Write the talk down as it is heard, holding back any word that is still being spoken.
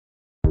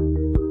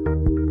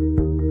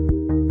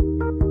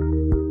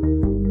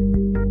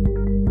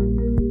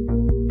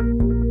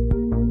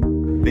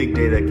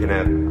data can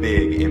have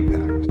big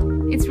impact.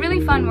 It's really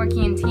fun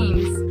working in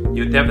teams.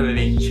 You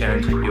definitely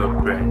challenge your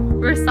brain.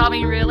 We're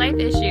solving real-life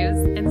issues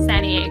in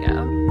San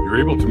Diego. You're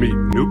able to meet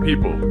new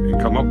people and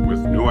come up with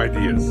new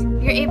ideas.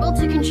 You're able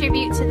to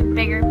contribute to the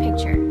bigger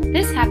picture.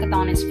 This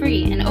hackathon is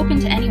free and open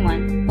to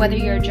anyone, whether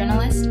you're a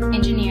journalist,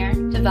 engineer,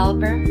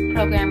 developer,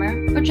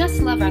 programmer, or just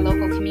love our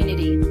local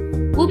community.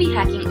 We'll be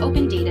hacking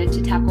open data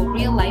to tackle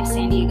real-life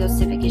San Diego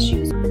civic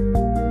issues.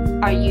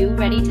 Are you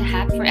ready to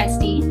hack for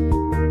SD?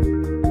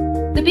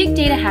 The Big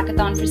Data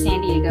Hackathon for San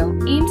Diego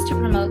aims to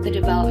promote the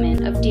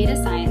development of data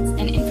science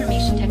and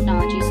information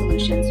technology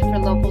solutions for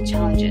local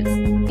challenges,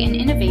 and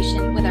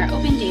innovation with our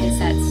open data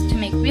sets to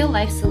make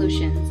real-life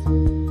solutions.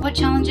 What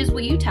challenges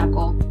will you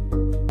tackle?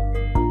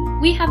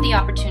 We have the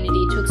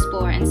opportunity to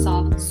explore and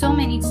solve so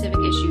many civic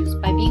issues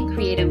by being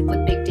creative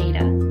with big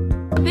data.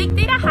 The Big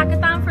Data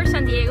Hackathon for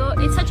San Diego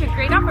is such a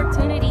great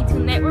opportunity to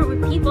network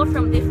with people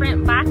from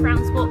different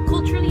backgrounds, both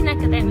culturally and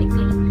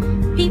academically.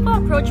 People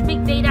approach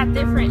big data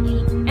differently,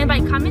 and by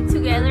coming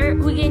together,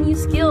 we gain new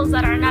skills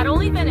that are not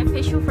only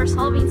beneficial for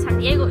solving San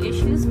Diego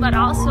issues, but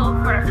also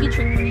for our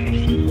future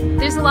careers.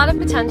 There's a lot of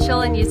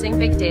potential in using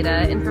big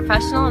data in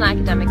professional and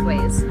academic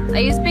ways. I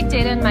use big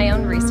data in my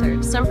own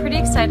research, so I'm pretty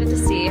excited to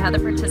see how the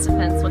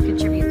participants will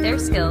contribute their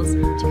skills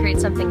to create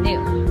something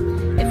new.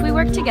 If we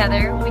work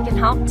together, we can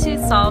help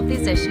to solve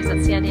these issues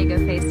that San Diego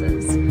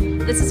faces.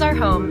 This is our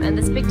home, and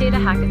this Big Data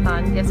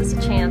Hackathon gives us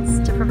a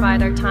chance to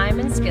provide our time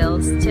and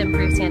skills to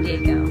improve San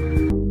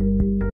Diego.